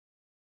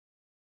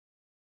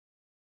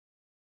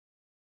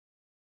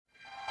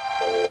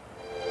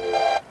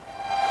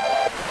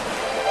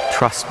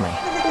Trust me,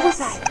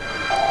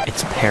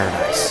 it's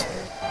paradise.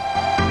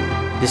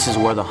 This is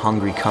where the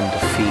hungry come to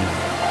feed.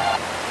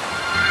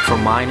 For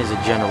mine is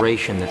a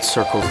generation that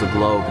circles the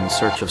globe in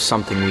search of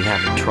something we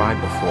haven't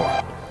tried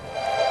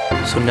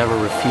before. So never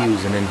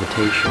refuse an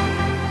invitation.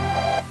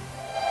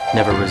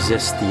 Never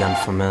resist the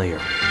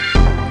unfamiliar.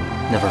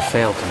 Never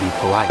fail to be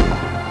polite.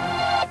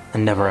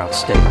 And never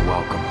outstay a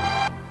welcome.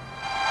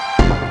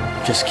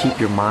 Just keep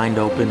your mind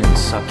open and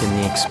suck in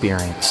the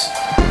experience.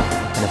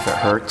 And if it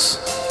hurts,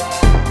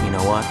 you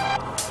know what?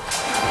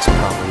 It's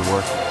probably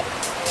worth it.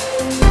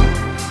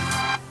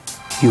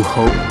 You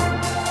hope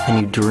and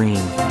you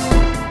dream,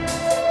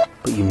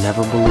 but you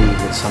never believe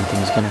that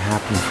something's gonna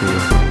happen for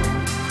you.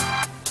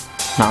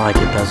 Not like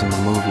it does in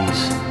the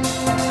movies.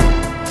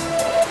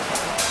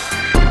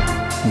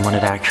 And when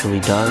it actually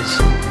does,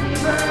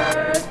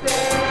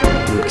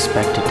 you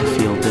expect it to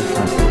feel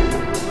different.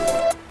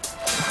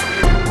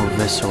 More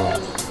visceral.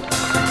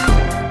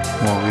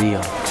 More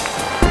real.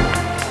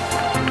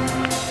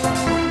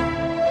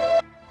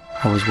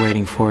 I was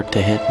waiting for it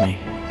to hit me.